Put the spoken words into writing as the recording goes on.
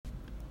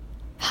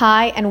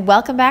Hi, and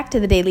welcome back to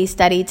the Daily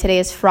Study. Today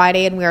is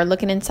Friday, and we are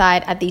looking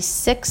inside at the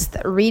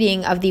 6th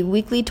reading of the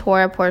weekly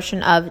Torah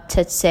portion of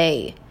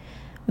Tetzei.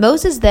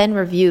 Moses then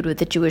reviewed with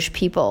the Jewish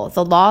people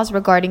the laws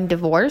regarding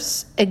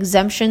divorce,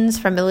 exemptions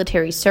from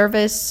military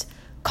service,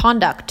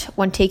 conduct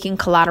when taking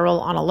collateral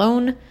on a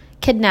loan,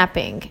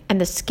 kidnapping,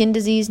 and the skin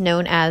disease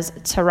known as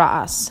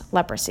tzara'as,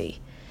 leprosy.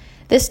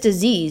 This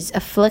disease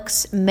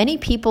afflicts many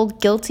people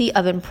guilty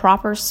of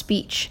improper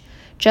speech,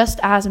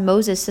 just as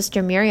Moses'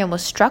 sister Miriam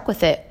was struck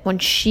with it when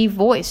she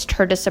voiced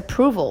her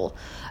disapproval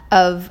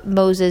of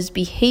Moses'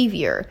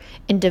 behavior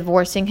in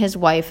divorcing his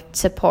wife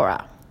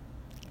Tzipporah.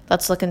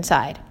 Let's look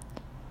inside.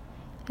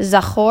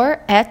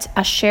 Zachor et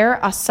asher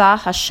asa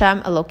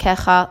Hashem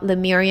Elokecha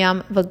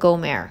leMiriam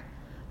v'gomer.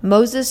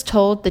 Moses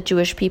told the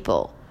Jewish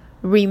people,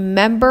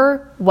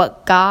 remember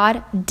what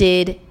God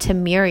did to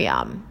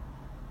Miriam.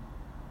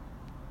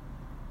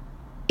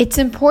 It's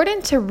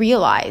important to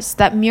realize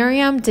that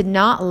Miriam did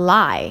not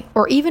lie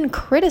or even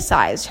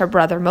criticize her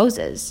brother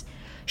Moses.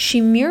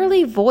 She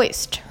merely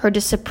voiced her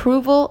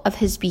disapproval of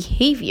his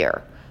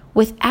behavior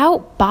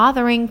without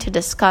bothering to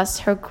discuss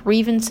her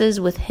grievances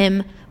with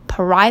him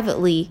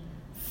privately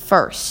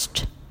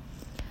first.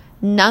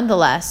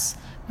 Nonetheless,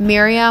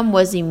 Miriam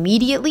was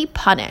immediately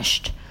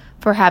punished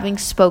for having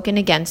spoken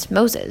against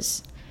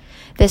Moses.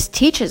 This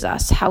teaches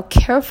us how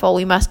careful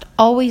we must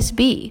always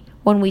be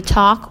when we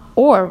talk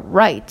or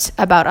write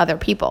about other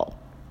people.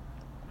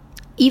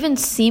 Even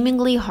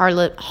seemingly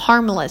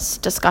harmless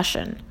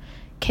discussion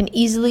can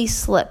easily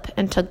slip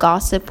into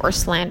gossip or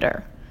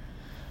slander.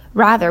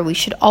 Rather, we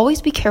should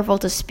always be careful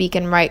to speak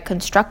and write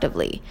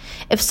constructively.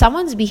 If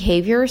someone's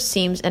behavior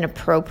seems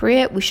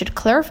inappropriate, we should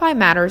clarify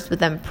matters with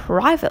them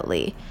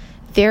privately,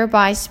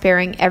 thereby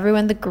sparing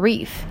everyone the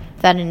grief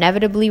that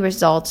inevitably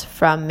results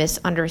from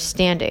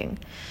misunderstanding.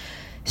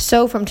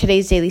 So from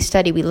today's daily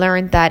study, we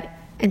learned that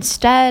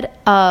instead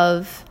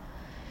of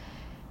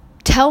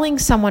telling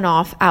someone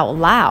off out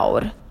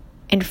loud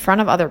in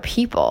front of other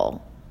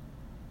people,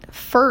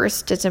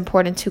 first it's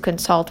important to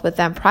consult with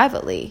them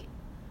privately.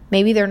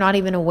 Maybe they're not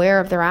even aware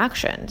of their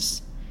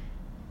actions.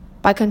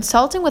 By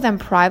consulting with them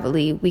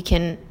privately, we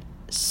can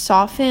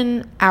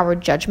soften our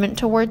judgment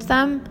towards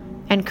them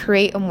and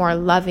create a more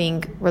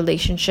loving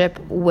relationship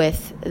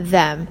with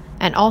them,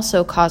 and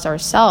also cause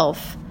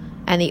ourselves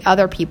and the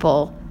other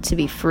people to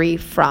be free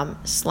from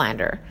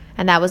slander.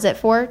 And that was it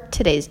for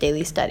today's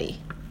daily study.